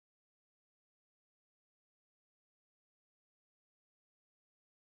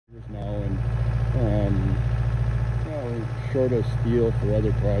Now, and short of steel for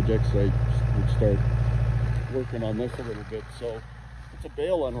other projects, I would start working on this a little bit. So it's a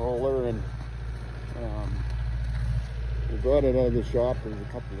bale unroller, and we brought it out of the shop. There's a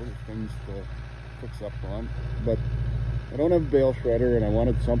couple little things to fix up on, but I don't have a bale shredder, and I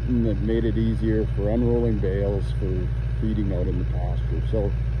wanted something that made it easier for unrolling bales for feeding out in the pasture.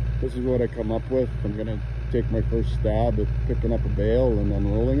 So this is what I come up with. I'm going to take my first stab at picking up a bale and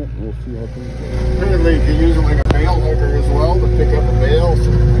unrolling it, and we'll see how things go. Apparently you can use it like a bale hooker as well to pick up a bale, so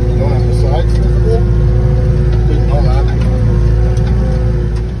you don't have the sides visible. Didn't know that.